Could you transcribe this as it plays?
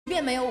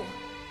便没有我，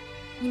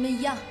你们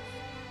一样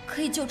可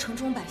以救城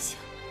中百姓。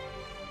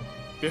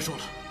别说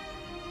了，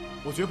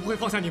我绝不会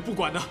放下你不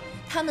管的。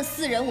他们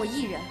4人，我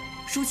1人，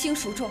孰轻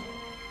孰重，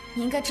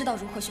你应该知道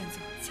如何选择。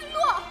青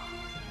洛，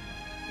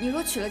你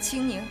若娶了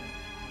青宁，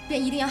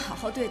便一定要好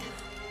好对她。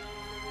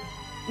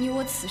你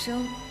我此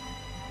生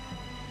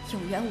有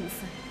缘无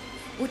分，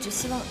我只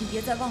希望你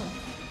别再忘了我。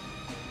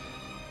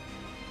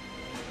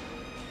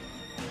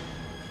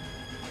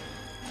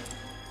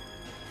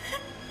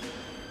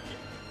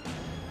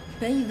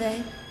 本以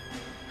为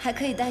还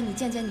可以带你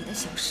见见你的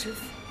小师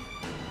傅，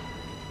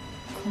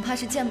恐怕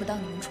是见不到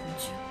你们重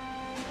聚了。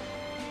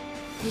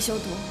叶修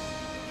铎，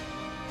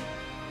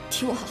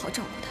替我好好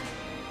照顾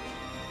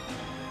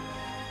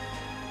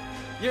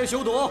他。叶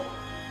修铎，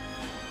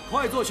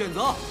快做选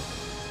择！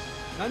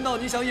难道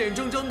你想眼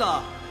睁睁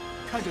的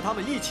看着他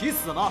们一起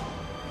死了？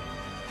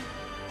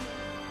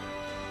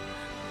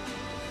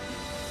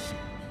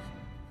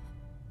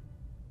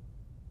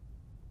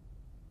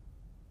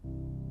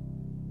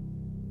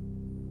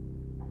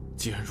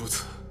 既然如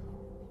此，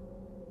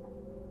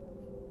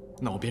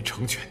那我便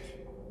成全你。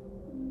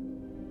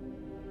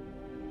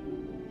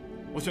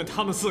我选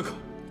他们4个。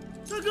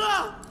大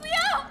哥，不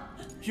要！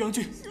玉阳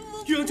君，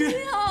玉阳君，不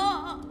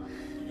要！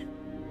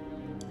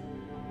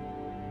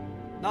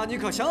那你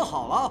可想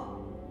好了？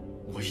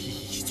我意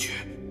已决。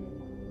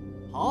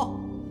好，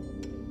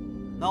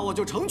那我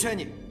就成全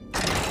你。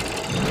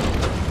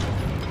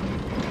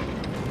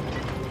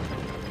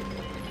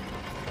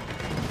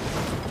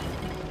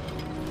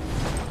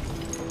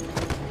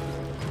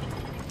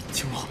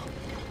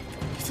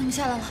 怎么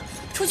下来了？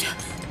出去！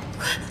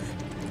快！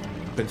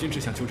本君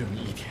只想纠正你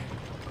一点，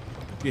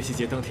月夕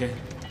节当天，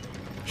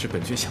是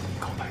本君向你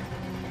告白的。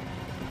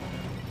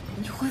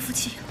你恢复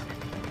记忆了？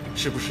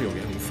是不是有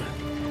缘无分，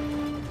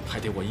还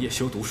得我叶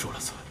修读说了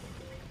算。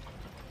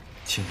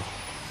青楼，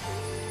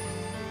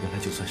原来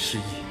就算失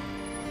忆，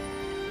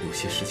有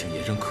些事情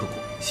也仍刻骨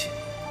铭心。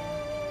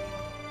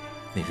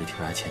那日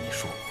跳崖前你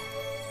说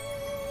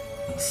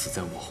过，能死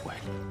在我怀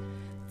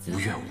里，无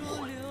怨无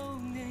悔。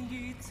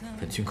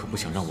 本君可不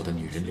想让我的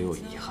女人留有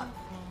遗憾。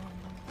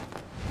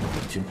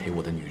本君陪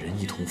我的女人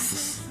一同赴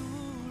死，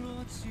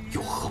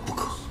有何不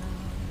可？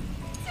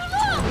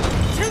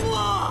青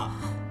洛，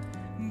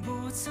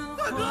青洛，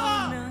大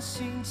哥，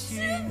青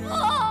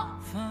洛。